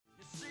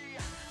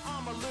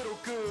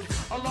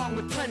along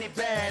with plenty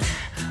bad.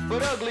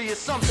 But ugly is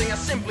something I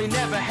simply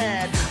never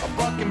had. A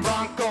bucking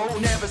bronco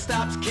never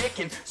stops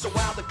kicking. So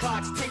while the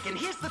clock's ticking,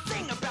 here's the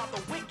thing about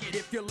the wicked.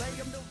 If you lay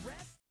them to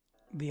rest.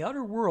 The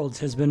Outer Worlds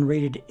has been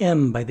rated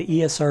M by the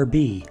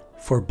ESRB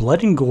for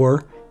blood and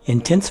gore,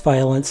 intense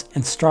violence,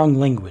 and strong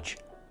language.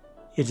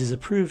 It is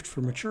approved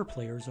for mature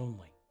players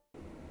only.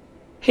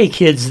 Hey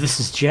kids, this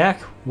is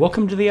Jack.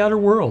 Welcome to the Outer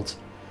Worlds.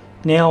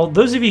 Now,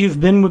 those of you who've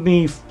been with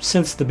me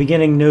since the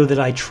beginning know that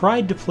I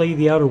tried to play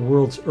the Outer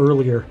Worlds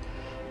earlier,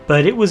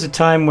 but it was a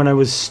time when I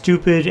was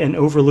stupid and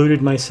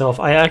overloaded myself.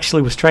 I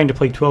actually was trying to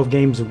play 12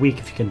 games a week,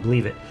 if you can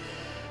believe it.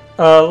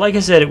 Like I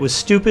said, it was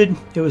stupid,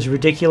 it was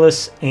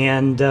ridiculous,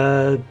 and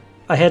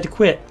I had to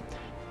quit.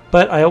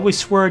 But I always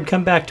swore I'd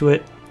come back to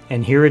it,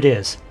 and here it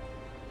is.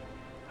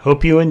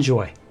 Hope you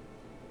enjoy.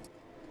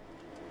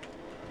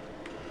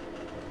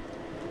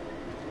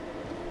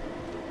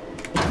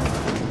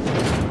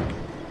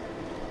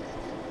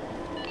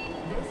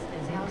 This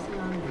is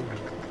Halcyon.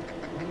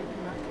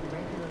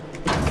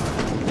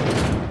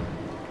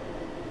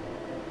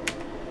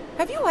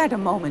 Have you had a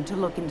moment to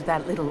look into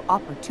that little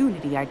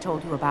opportunity I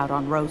told you about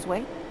on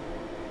Roseway?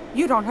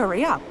 You don't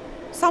hurry up.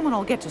 Someone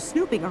will get to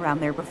snooping around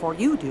there before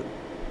you do.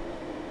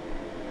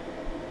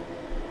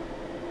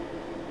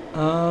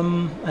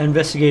 I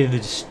investigated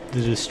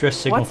the distress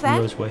signal What's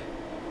from that? Roseway.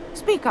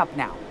 Speak up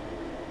now.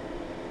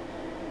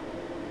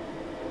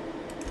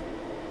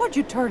 What'd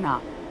you turn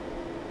up?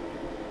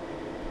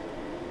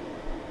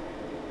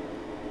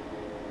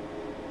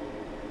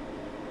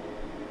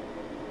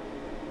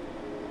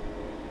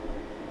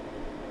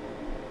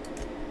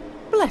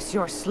 Bless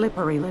your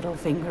slippery little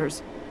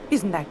fingers.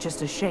 Isn't that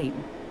just a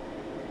shame?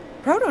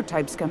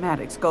 Prototype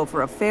schematics go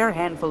for a fair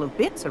handful of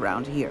bits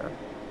around here.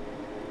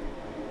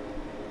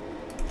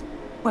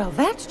 Well,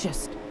 that's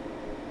just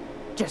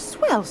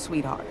swell,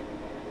 sweetheart.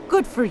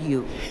 Good for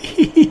you.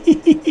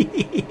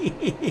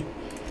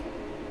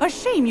 A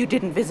shame you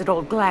didn't visit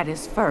old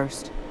Gladys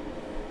first.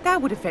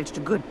 That would have fetched a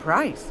good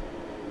price.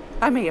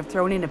 I may have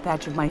thrown in a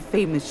batch of my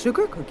famous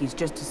sugar cookies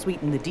just to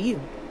sweeten the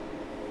deal.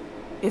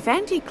 If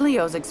Auntie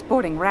Cleo's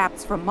exporting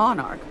wraps from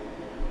Monarch,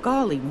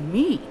 golly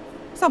me,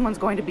 someone's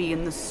going to be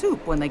in the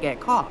soup when they get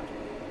caught.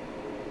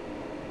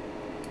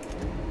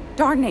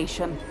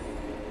 Darnation.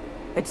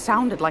 It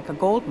sounded like a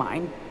gold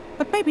mine,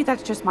 but maybe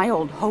that's just my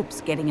old hopes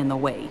getting in the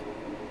way.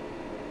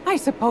 I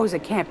suppose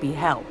it can't be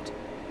helped.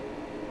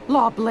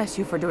 Law bless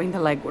you for doing the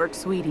legwork,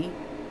 sweetie.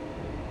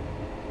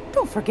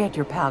 Don't forget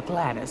your pal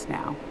Gladys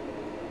now.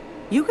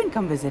 You can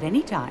come visit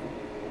anytime.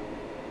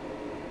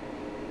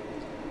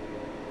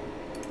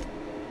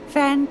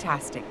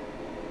 Fantastic.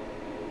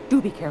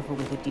 Do be careful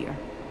with it, dear,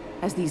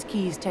 as these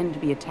keys tend to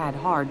be a tad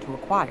hard to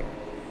acquire.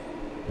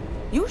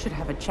 You should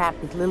have a chat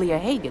with Lilia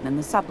Hagen in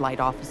the Sublight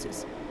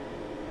offices.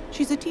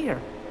 She's a dear.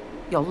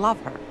 You'll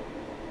love her.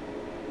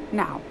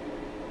 Now,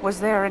 was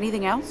there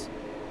anything else?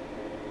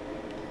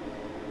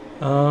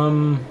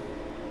 No,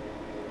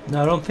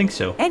 I don't think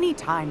so.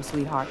 Anytime,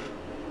 sweetheart.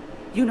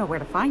 You know where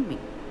to find me.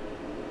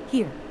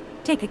 Here,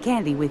 take a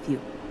candy with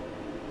you.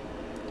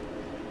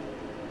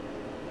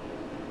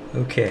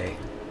 Okay.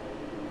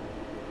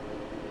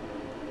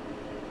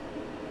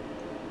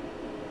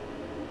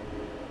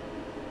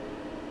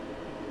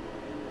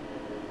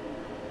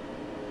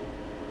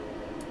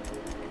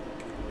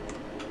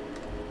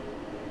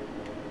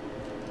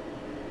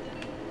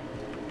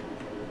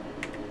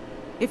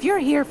 If you're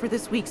here for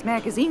this week's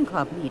magazine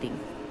club meeting,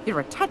 you're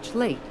a touch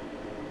late.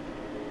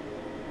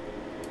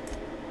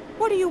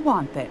 What do you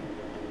want, then?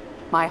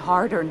 My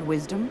hard-earned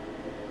wisdom?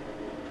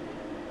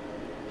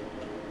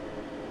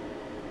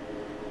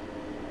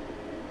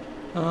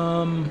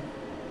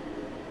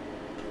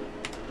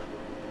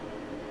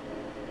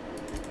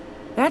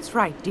 That's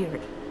right,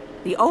 dearie.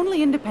 The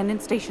only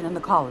independent station in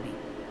the colony.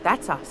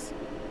 That's us.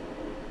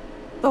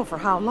 Though for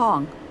how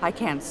long, I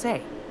can't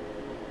say.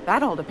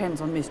 That all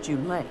depends on Miss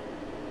June Lay.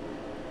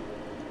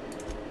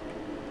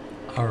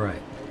 All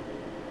right.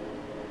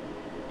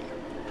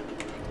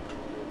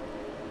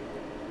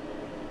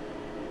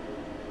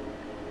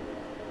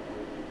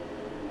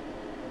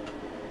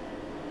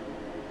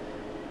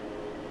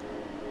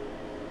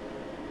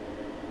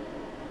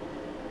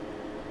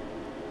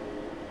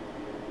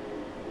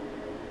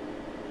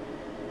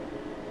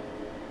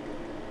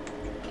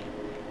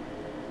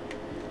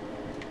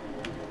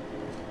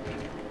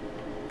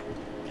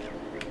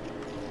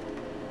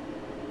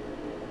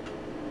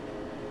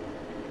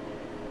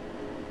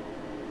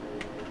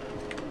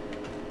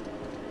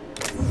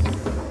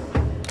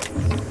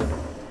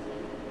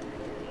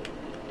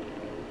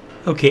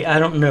 Okay, I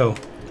don't know.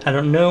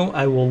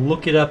 I will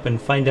look it up and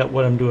find out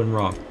what I'm doing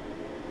wrong.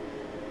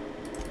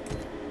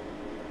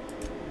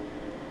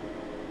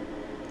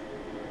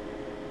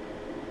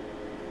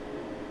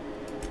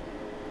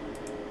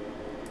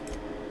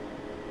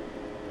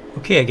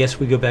 Okay, I guess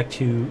we go back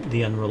to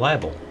the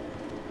unreliable.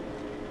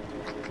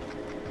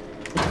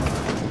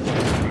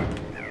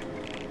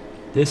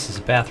 This is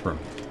a bathroom.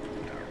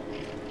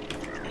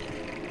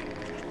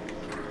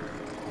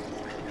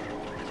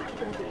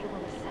 Gonna be able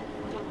to set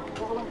foot on a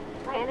polar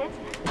planet?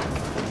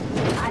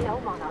 I know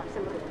Monarch's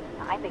a mood.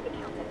 I think it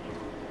counts anyhow.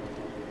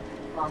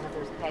 As long as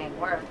there's paying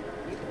work,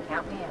 you can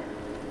count me in.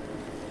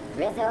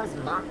 Rizzo's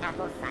mock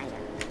apple cider.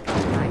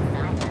 Hard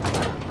cider.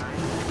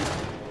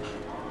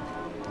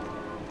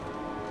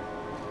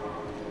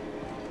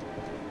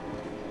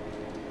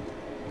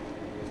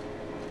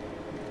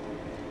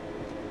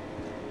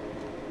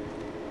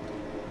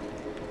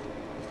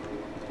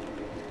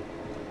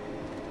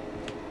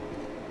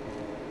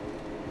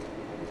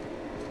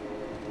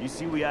 You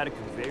see we had a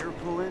conveyor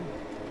pull in?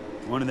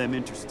 One of them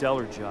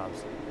interstellar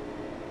jobs.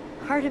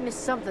 Hard to miss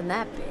something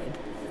that big.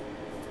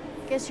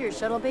 Guess your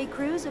shuttle bay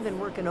crews have been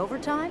working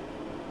overtime?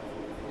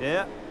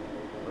 Yeah,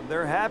 but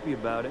they're happy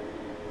about it.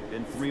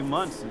 Been 3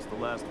 months since the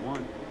last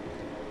one.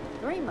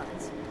 3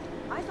 months?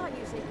 I thought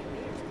you said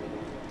conveyors came.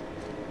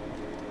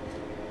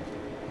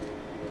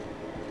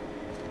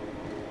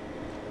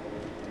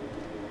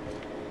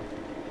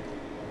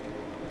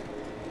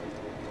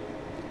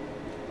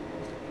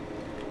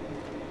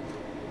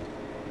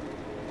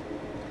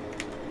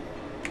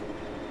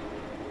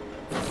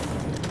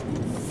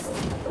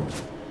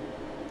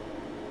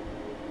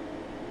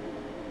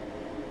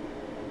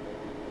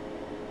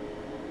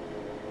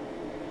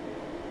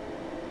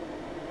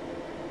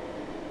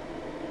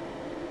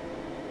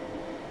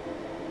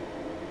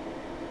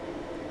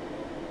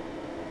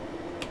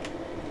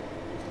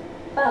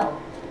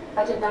 Oh,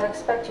 I did not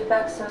expect you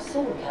back so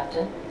soon,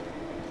 Captain.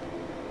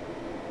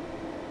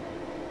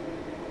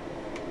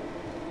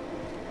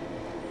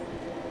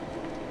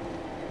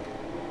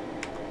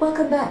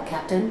 Welcome back,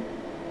 Captain.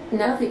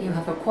 Now that you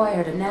have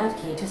acquired a nav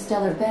key to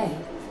Stellar Bay,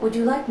 would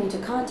you like me to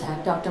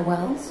contact Dr.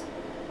 Wells?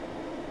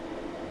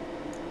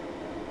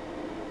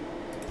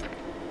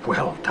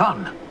 Well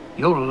done.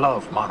 You'll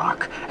love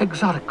Monarch.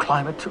 Exotic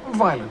climate,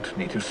 violent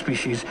native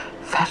species,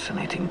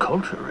 fascinating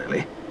culture,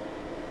 really.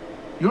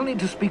 You'll need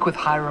to speak with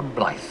Hiram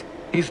Blythe.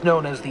 He's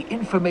known as the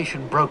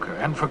information broker,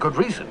 and for good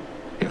reason.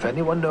 If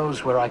anyone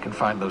knows where I can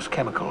find those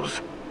chemicals,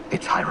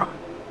 it's Hiram.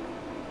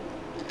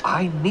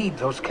 I need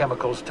those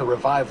chemicals to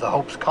revive the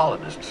Hope's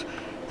colonists.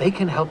 They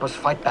can help us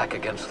fight back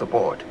against the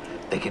board.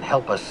 They can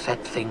help us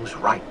set things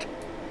right.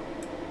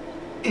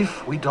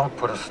 If we don't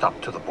put a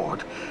stop to the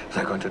board,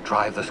 they're going to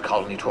drive this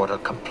colony toward a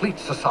complete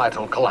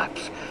societal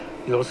collapse.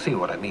 You'll see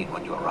what I mean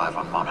when you arrive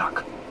on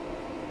Monarch.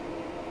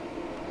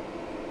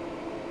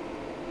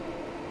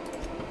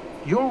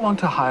 You'll want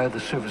to hire the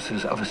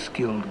services of a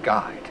skilled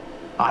guide.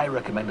 I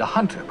recommend a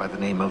hunter by the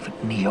name of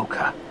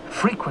Nyoka.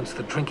 Frequents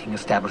the drinking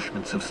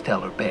establishments of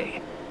Stellar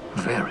Bay.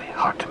 Very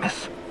hard to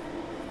miss.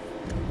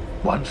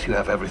 Once you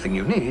have everything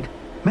you need,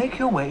 make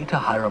your way to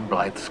Hiram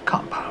Blythe's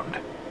compound.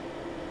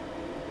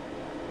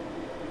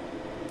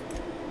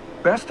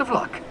 Best of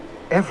luck.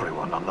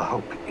 Everyone on the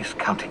Hope is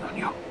counting on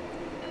you.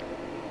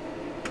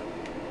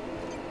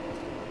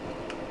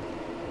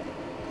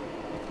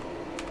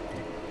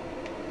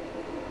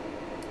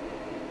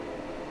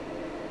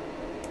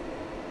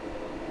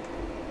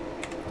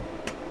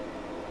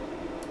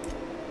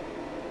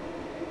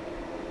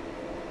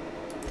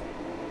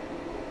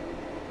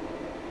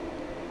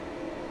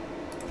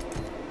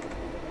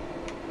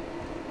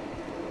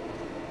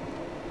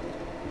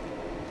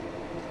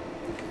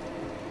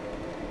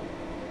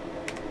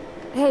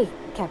 Hey,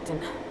 Captain.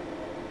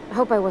 I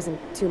hope I wasn't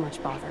too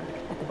much bother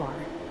at the bar.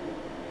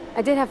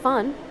 I did have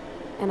fun,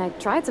 and I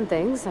tried some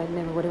things I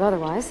never would have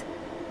otherwise.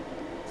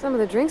 Some of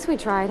the drinks we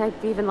tried I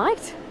even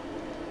liked.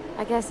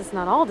 I guess it's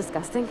not all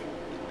disgusting.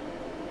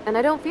 And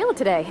I don't feel it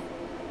today.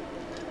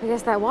 I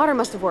guess that water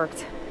must have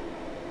worked.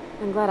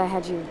 I'm glad I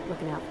had you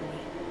looking out for me.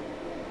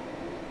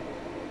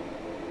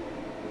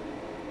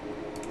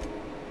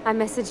 I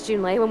messaged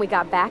Junlei when we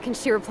got back, and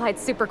she replied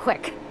super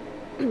quick.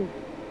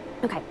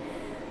 Okay.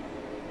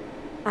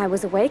 I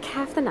was awake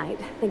half the night,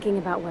 thinking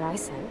about what I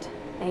sent,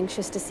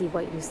 anxious to see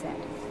what you said.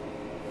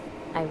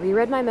 I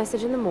reread my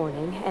message in the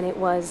morning, and it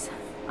was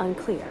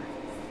unclear.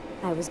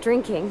 I was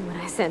drinking when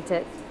I sent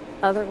it.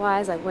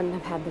 Otherwise, I wouldn't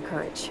have had the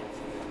courage.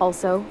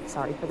 Also,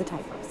 sorry for the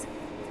typos.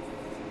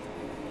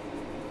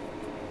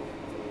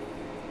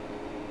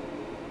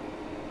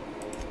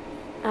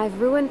 I've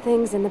ruined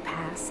things in the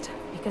past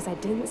because I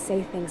didn't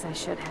say things I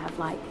should have,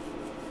 like,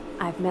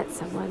 I've met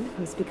someone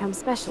who's become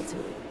special to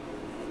me.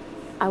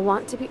 I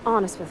want to be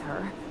honest with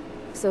her,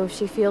 so if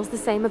she feels the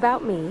same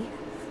about me,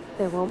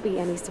 there won't be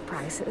any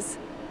surprises.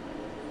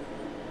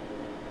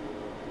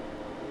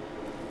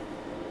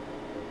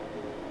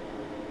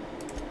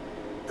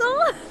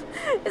 Oh,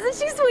 isn't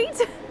she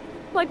sweet?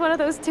 Like one of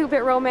those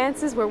two-bit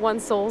romances where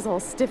one soul's all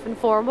stiff and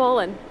formal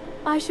and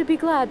I should be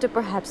glad to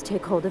perhaps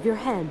take hold of your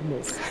hand,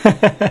 miss.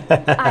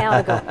 I ought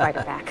to go write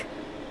her back.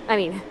 I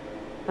mean,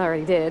 I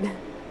already did.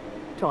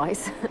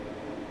 Twice.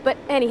 But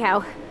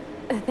anyhow,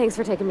 thanks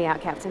for taking me out,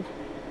 Captain.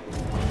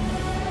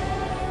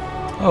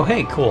 Oh,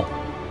 hey, cool.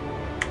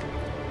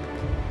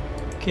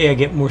 Okay, I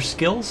get more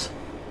skills.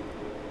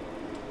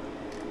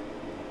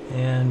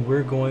 And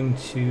we're going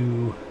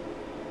to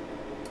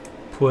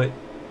put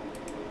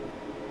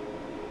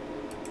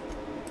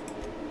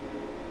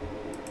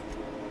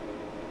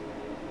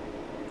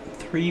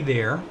three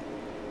there.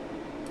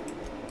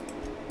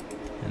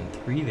 And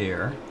 3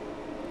 there.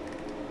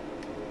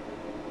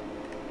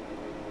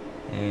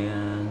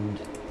 And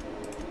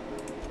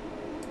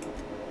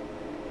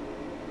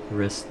the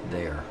rest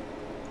there.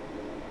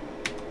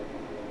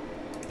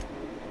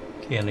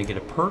 Okay, and I get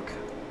a perk.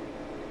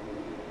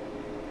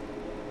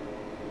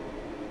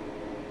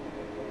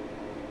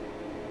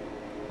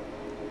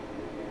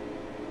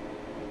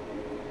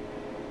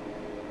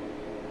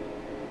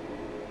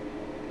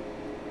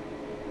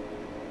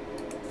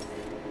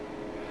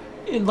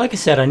 And like I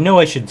said, I know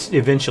I should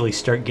eventually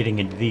start getting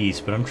into these,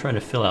 but I'm trying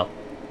to fill out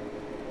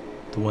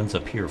the ones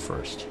up here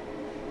first.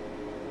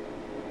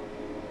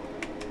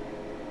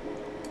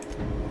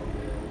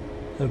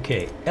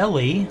 Okay,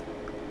 Ellie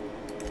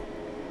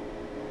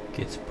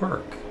gets a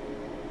perk.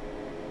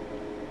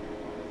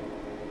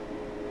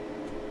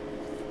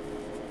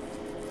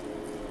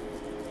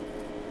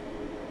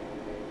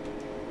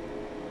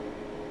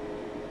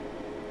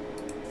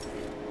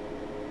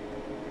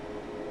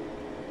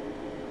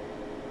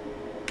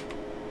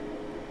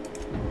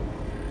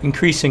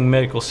 Increasing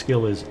medical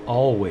skill is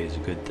always a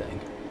good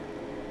thing.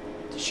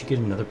 Did she get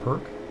another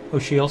perk? Oh,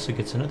 she also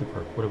gets another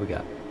perk. What do we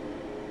got?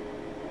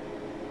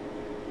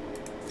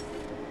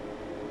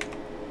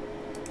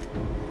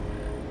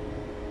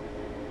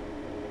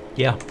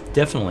 Yeah,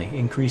 definitely.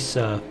 Increase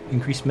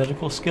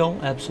medical skill?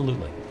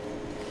 Absolutely.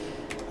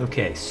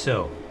 Okay,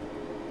 so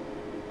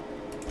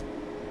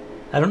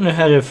I don't know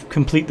how to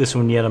complete this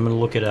one yet. I'm going to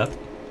look it up.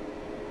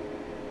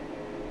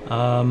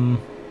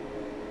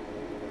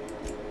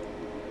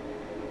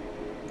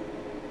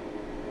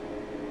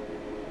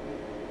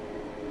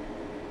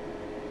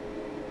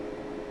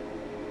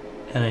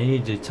 And I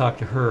need to talk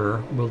to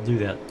her. We'll do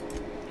that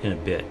in a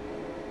bit.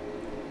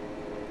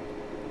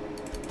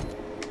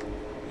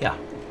 Yeah.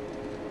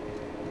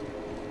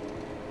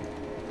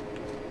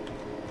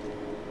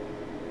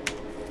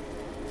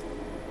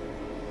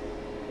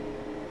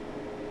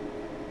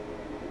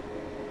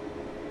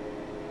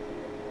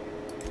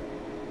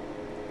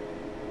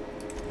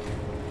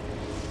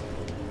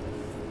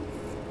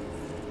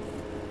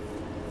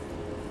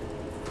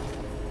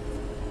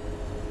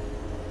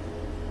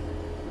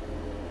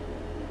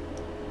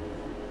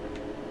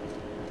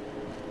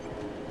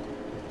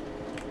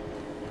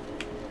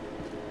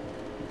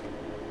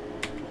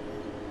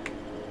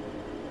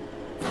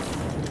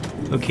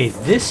 Okay,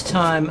 this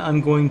time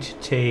I'm going to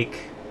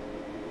take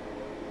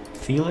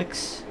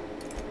Felix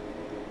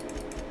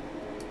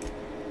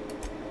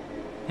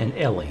and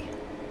Ellie.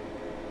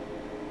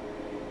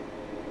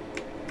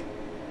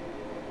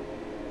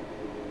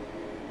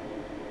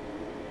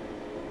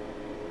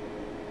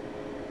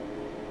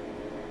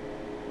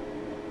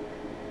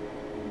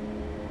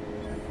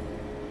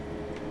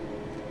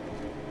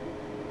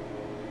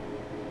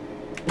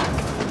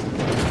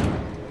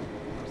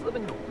 I was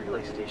living in a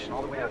relay station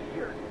all the way out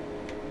here.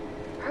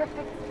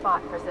 Perfect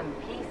spot for some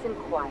peace and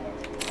quiet.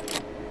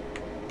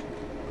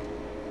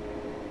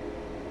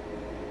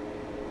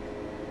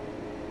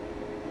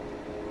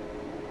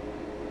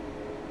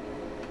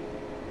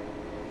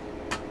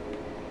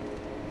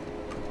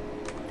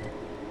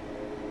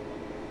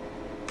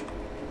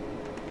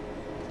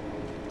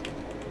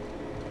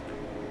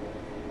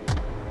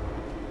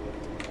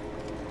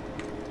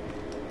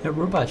 That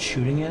robot's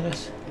shooting at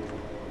us?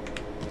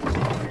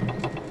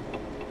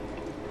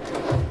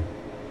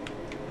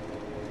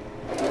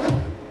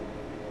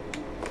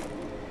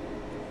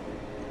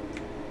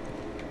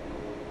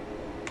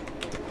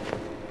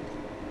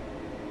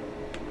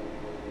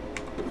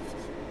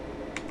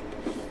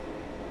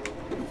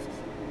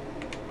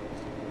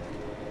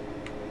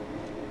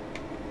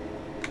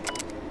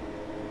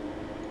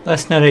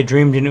 Last night I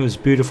dreamed and it was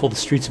beautiful. The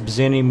streets of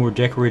Byzantium were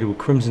decorated with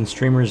crimson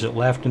streamers that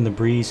laughed in the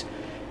breeze.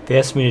 They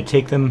asked me to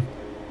take them,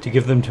 to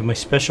give them to my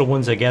special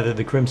ones. I gathered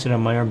the crimson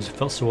on my arms. I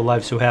felt so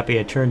alive, so happy.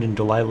 I turned and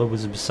Delilah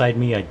was beside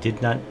me. I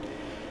did not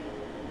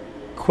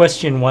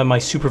question why my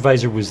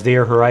supervisor was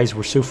there. Her eyes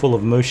were so full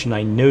of emotion.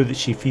 I know that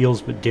she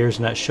feels but dares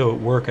not show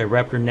at work. I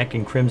wrapped her neck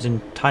in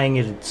crimson, tying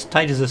it as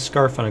tight as a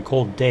scarf on a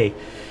cold day.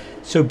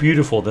 So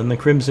beautiful. Then the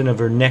crimson of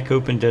her neck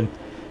opened and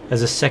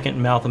as a second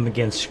mouth and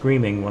began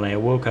screaming. When I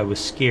awoke, I was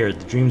scared.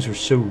 The dreams were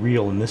so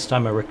real, and this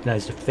time I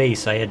recognized a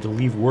face. I had to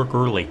leave work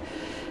early.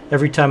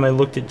 Every time I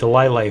looked at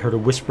Delilah, I heard a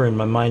whisper in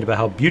my mind about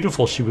how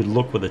beautiful she would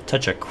look with a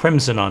touch of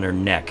crimson on her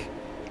neck.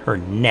 Her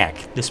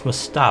neck. This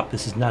must stop.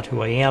 This is not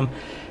who I am.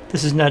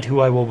 This is not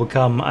who I will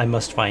become. I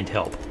must find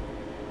help.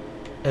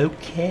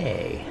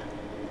 Okay.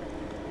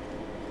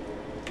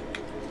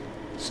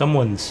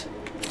 Someone's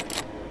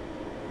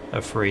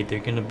afraid they're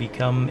going to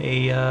become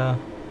a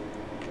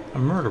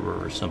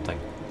murderer or something.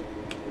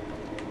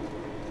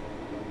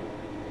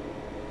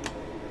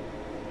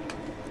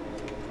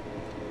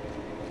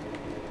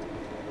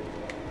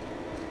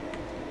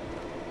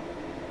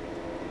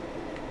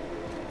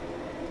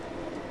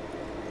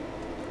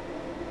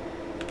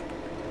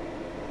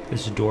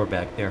 There's a door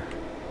back there.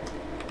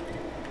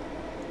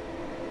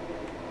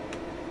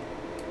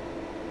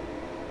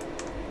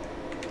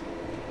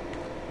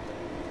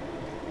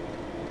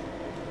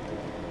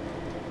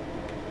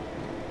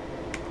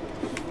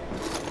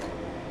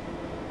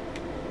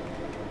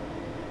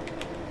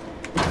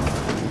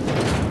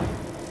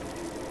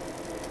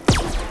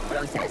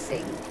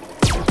 processing.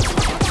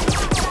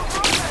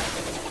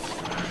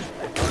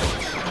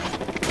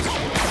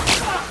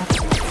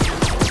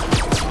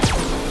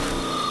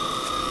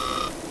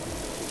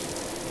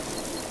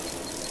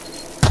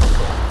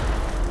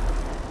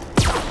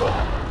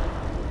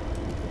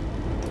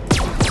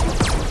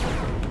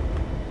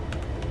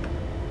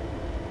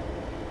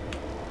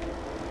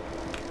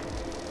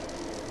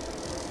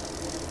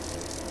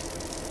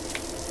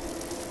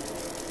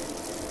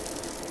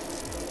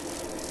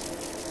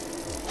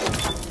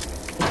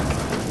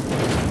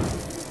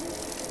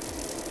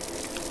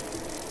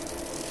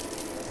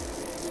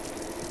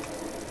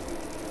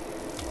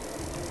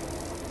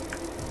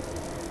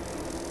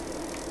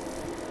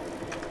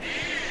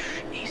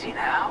 Easy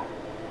now.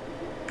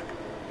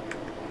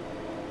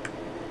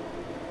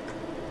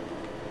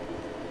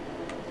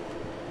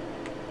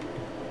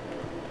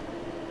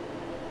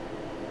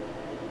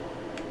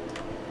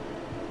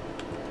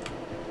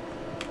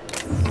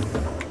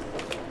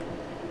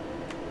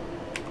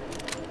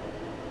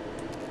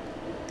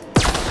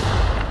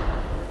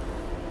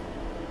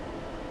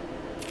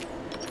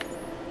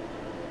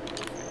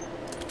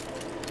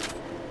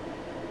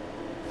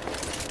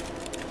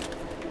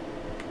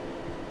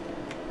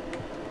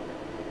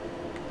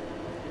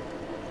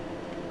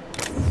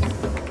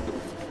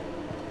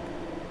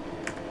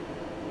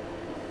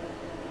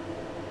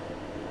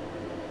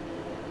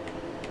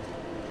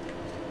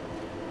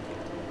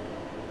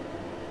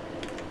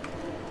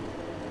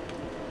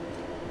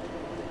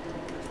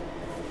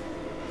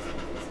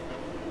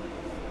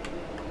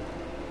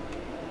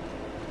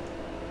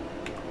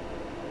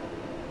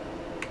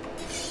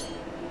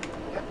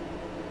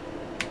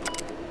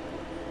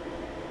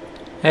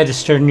 I had to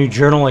start a new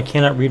journal. I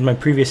cannot read my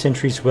previous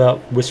entries without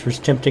whispers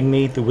tempting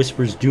me. The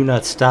whispers do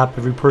not stop.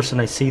 Every person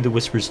I see, the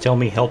whispers tell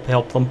me, help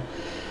them.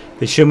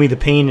 They show me the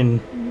pain and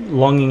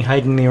longing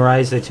hiding in their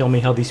eyes. They tell me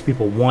how these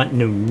people want,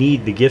 no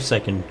need, the gifts I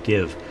can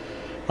give.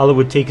 All it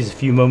would take is a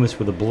few moments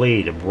with a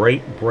blade, a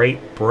bright,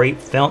 bright, bright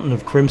fountain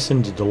of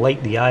crimson to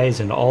delight the eyes,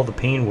 and all the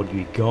pain would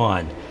be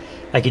gone.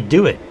 I could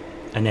do it.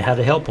 I know how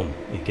to help them.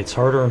 It gets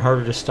harder and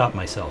harder to stop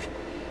myself.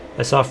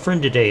 I saw a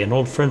friend today, an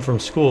old friend from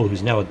school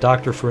who's now a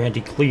doctor for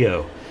Auntie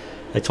Cleo.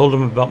 I told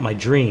him about my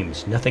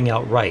dreams, nothing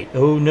outright.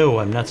 Oh no,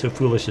 I'm not so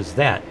foolish as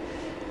that.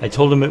 I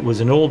told him it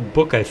was an old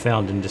book I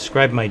found and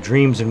described my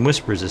dreams and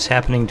whispers as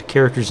happening to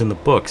characters in the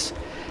books.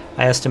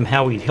 I asked him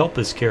how he'd help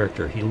this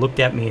character. He looked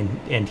at me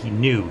and he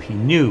knew.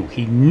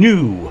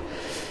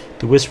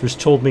 The whispers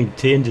told me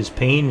to end his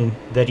pain and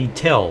that he'd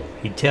tell.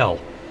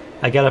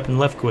 I got up and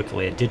left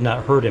quickly. I did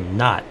not hurt him.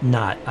 Not.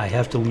 I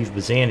have to leave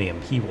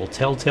Byzantium. He will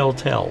tell.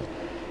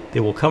 They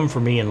will come for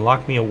me and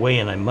lock me away,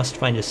 and I must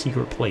find a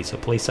secret place, a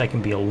place I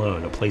can be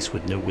alone, a place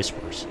with no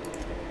whispers.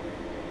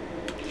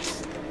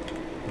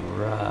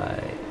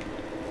 Right.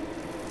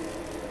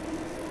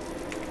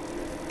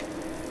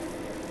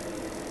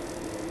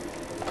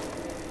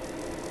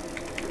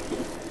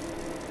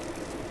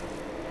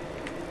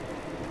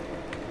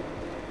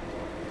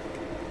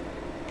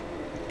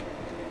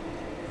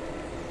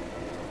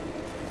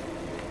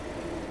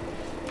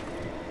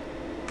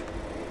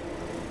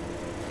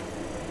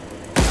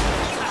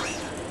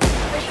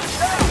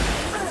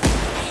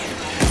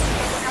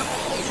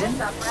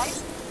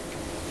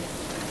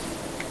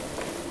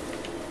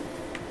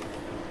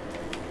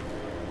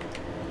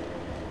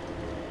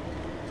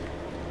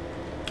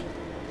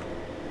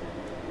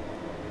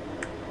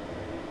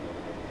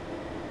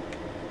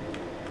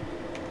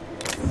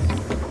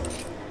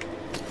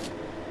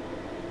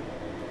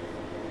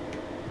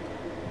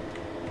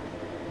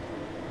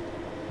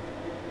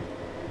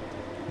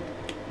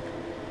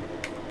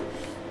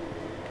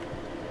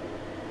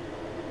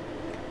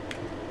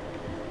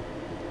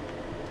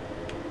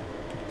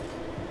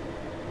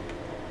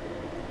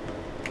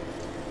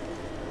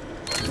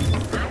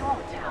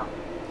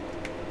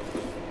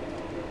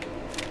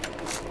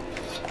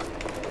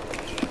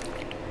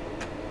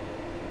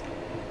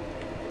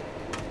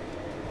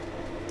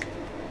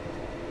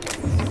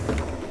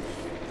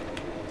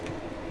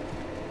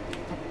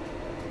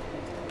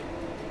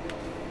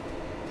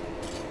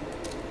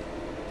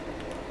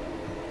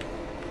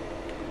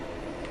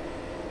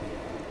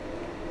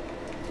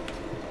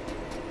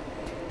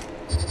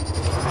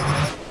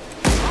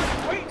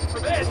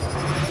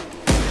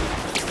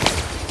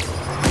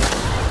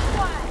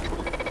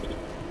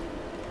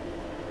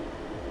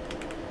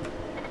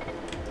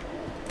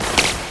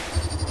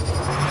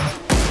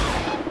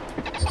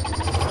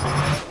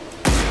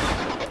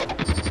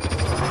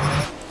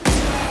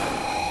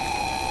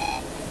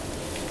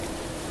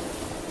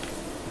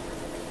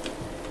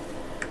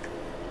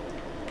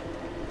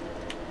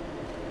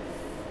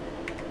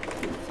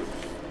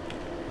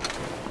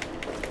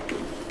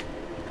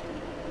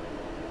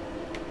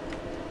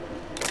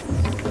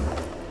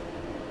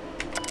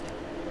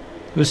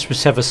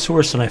 Whispers have a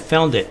source, and I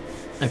found it.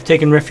 I've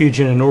taken refuge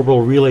in an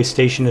orbital relay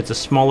station. It's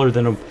smaller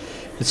than a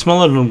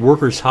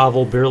worker's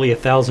hovel, barely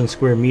 1,000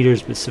 square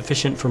meters, but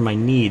sufficient for my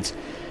needs.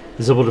 I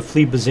was able to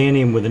flee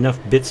Byzantium with enough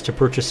bits to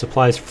purchase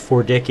supplies for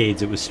 4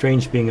 decades. It was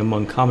strange being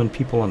among common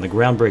people on the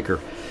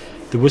Groundbreaker.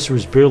 The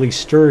Whisperers barely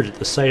stirred at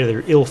the sight of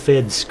their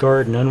ill-fed,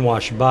 scarred, and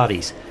unwashed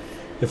bodies.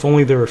 If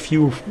only there were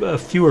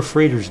fewer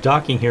freighters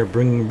docking here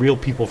bringing real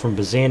people from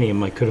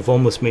Byzantium, I could have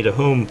almost made a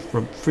home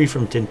free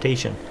from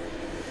temptation.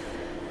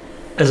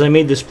 As I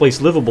made this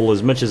place livable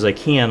as much as I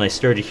can, I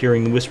started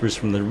hearing the whispers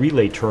from the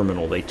relay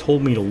terminal. They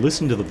told me to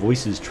listen to the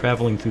voices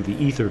traveling through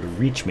the ether to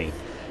reach me,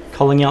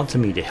 calling out to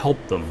me to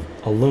help them.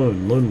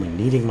 Alone, lonely,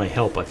 needing my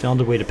help, I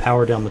found a way to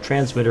power down the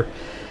transmitter.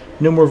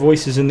 No more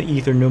voices in the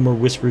ether, no more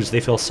whispers. They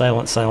fell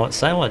silent, silent,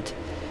 silent.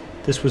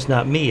 This was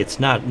not me. It's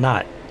not.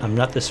 I'm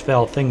not this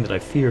foul thing that I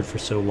feared for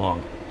so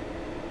long.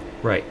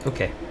 Right,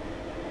 okay.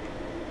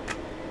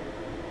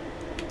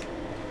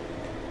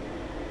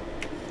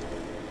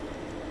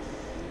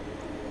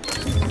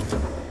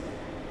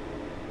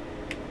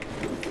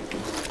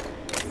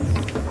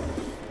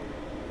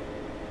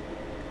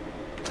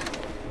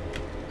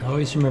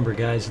 Always remember,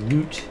 guys,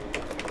 loot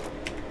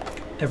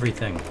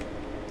everything.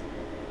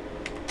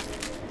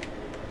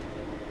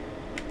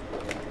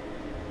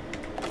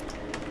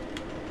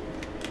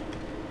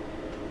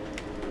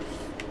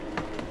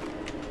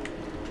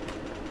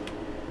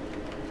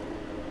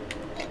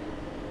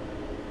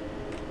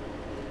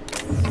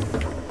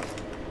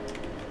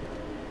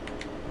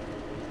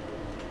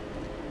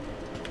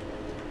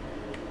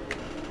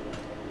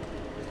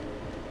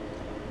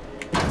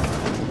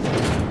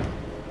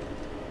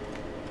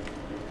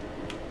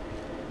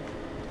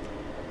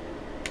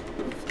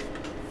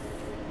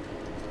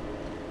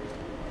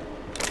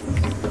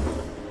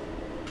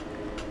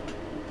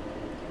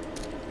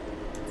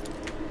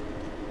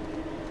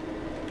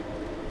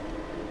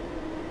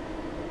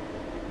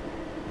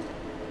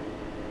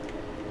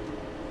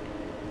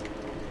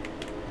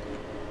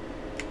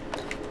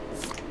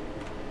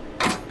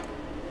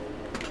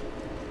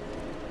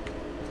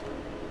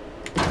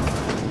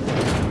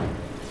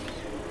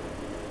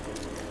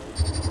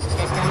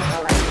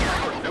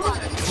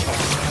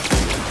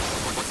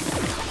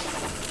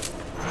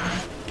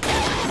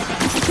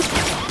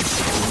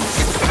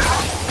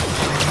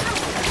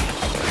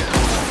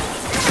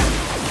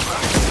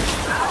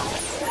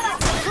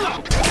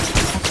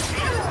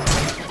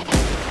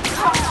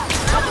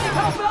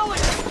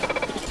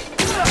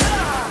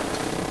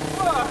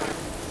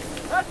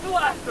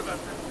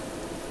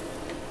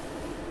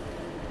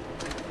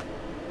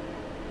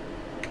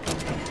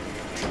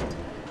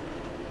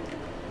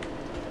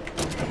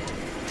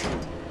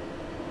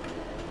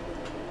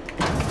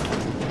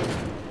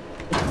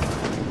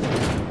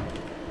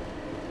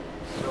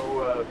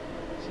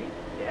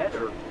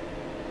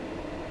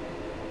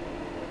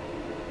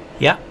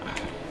 Yeah.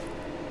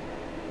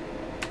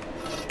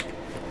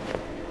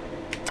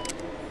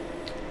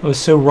 I was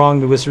so wrong.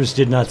 The Whisperers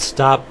did not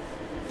stop.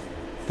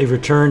 They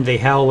returned. They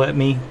howl at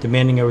me,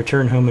 demanding I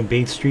return home and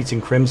bathe streets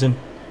in crimson.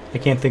 I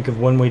can't think of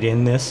one way to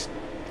end this.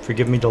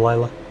 Forgive me,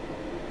 Delilah.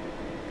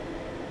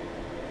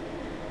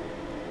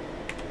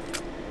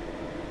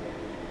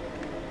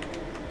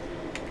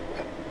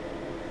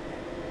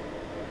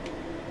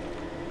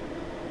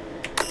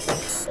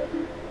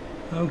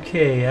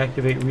 Okay,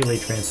 activate relay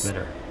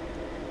transmitter.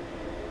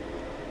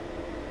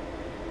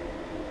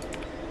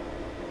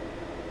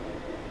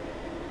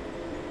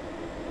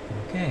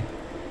 Okay.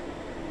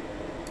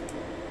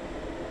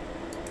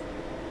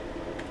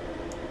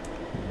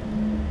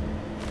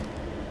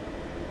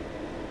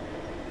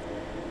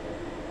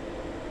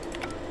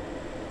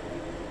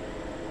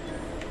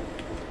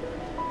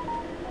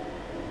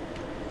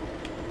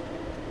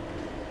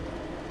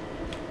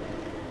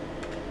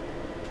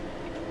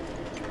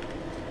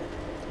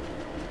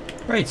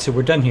 Right, so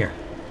we're done here.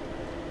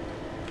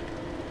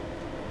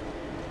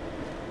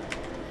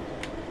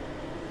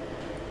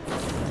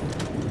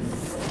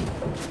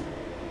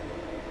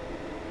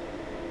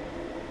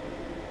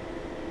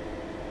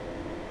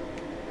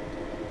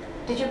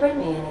 Did you bring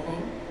me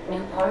anything?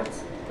 New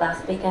parts?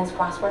 Last weekend's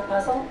crossword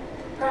puzzle?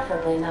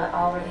 Preferably not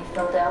already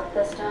filled out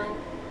this time.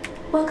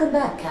 Welcome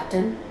back,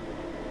 Captain.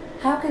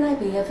 How can I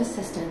be of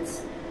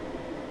assistance?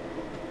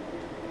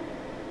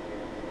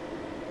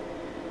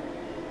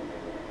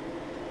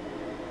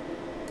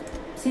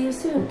 See you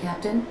soon,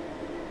 Captain.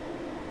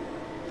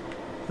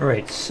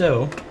 Alright,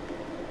 so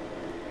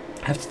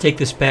I have to take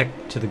this back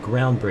to the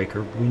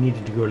groundbreaker. We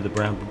needed to go to the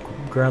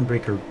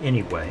groundbreaker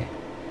anyway.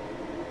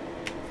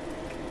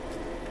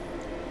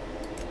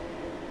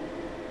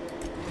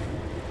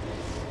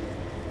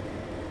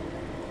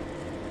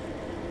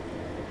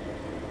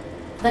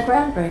 The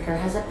groundbreaker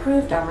has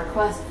approved our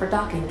request for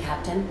docking,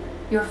 Captain.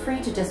 You're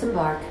free to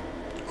disembark.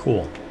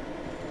 Cool.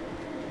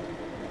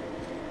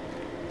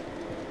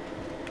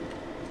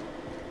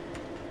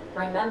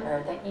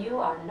 Remember that you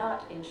are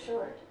not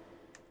insured.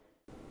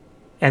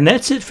 And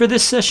that's it for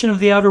this session of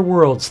The Outer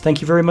Worlds.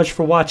 Thank you very much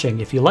for watching.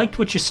 If you liked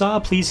what you saw,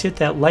 please hit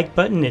that like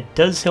button. It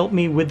does help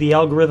me with the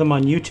algorithm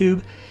on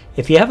YouTube.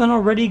 If you haven't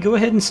already, go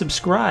ahead and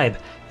subscribe.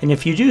 And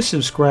if you do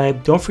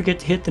subscribe, don't forget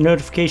to hit the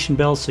notification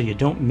bell so you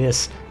don't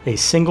miss a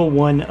single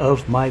one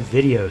of my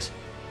videos.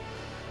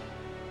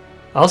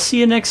 I'll see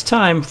you next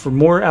time for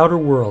more Outer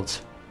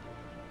Worlds.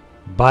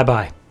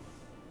 Bye-bye.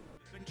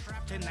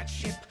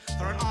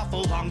 for an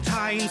awful long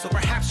time, so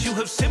perhaps you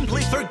have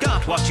simply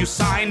forgot what you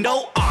signed.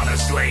 Oh,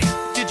 honestly,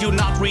 did you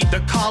not read the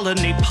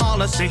colony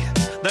policy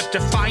that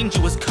defined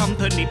you as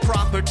company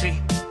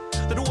property?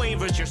 That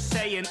wavers your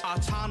say in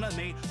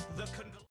autonomy, the